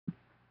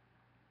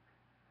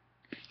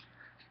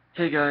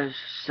Hey guys,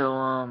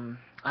 I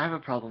have a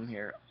problem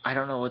here. I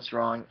don't know what's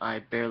wrong. I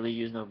barely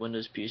use my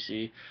Windows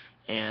PC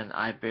and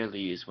I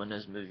barely use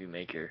Windows Movie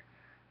Maker.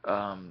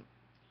 Um,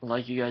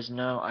 like you guys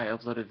know, I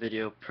uploaded a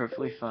video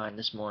perfectly fine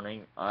this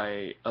morning.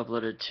 I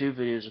uploaded 2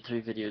 videos or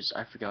 3 videos,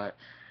 I forgot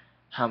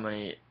how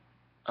many,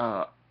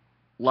 uh,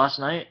 last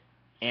night,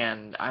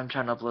 and I'm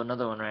trying to upload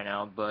another one right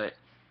now, but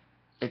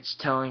it's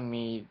telling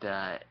me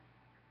that,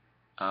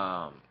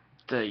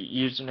 the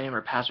username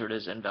or password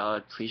is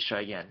invalid. Please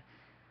try again.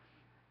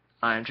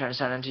 I'm trying to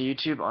sign into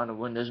YouTube on a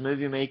Windows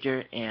Movie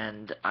Maker,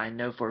 and I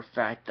know for a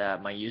fact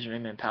that my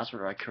username and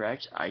password are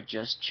correct. I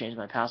just changed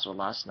my password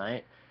last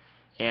night,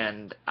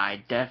 and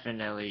I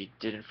definitely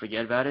didn't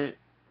forget about it.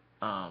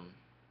 Um,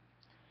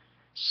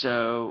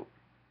 so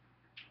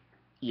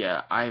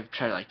yeah, I've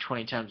tried like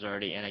 20 times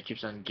already, and it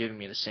keeps on giving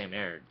me the same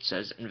error. It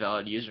says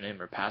invalid username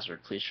or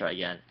password. Please try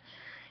again.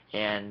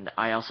 And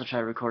I also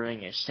tried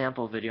recording a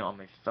sample video on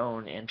my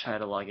phone and tried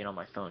to log in on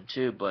my phone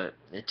too, but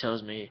it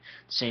tells me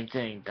the same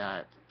thing,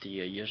 that the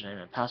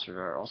username and password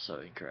are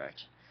also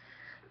incorrect.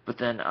 But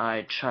then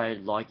I tried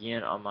logging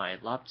in on my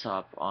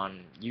laptop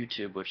on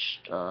YouTube, which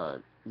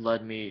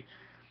led me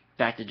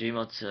back to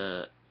Gmail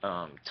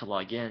to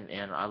log in,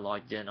 and I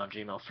logged in on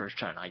Gmail first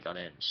try and I got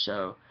in.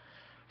 So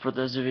for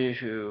those of you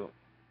who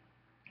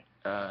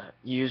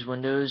use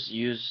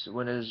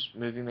Windows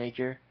Movie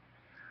Maker,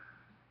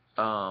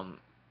 um,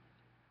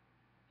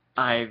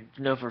 I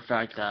know for a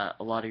fact that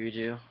a lot of you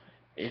do,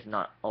 if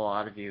not a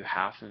lot of you,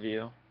 half of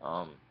you.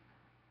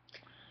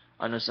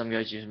 I know some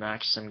guys use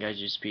Macs, some guys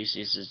use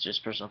PCs. It's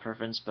just personal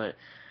preference, but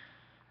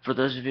for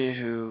those of you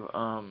who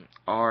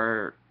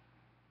are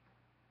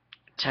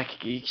tech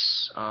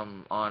geeks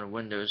on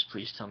Windows,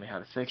 please tell me how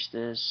to fix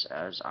this,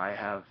 as I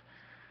have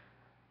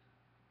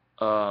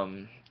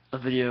a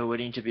video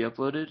waiting to be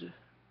uploaded.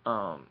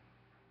 Um,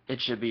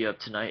 it should be up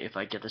tonight if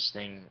I get this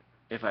thing,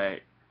 if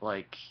I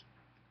like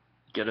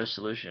get a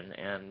solution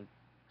and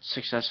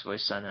successfully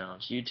send it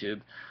onto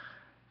YouTube.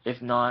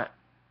 If not,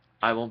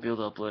 I won't be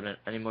able to upload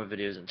any more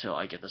videos until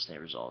I get this thing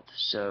resolved.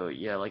 So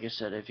yeah, like I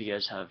said, if you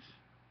guys have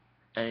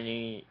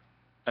any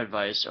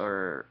advice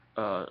or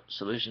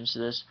solutions to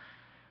this,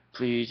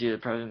 please either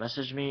private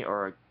message me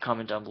or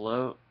comment down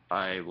below.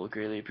 I will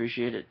greatly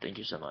appreciate it. Thank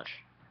you so much.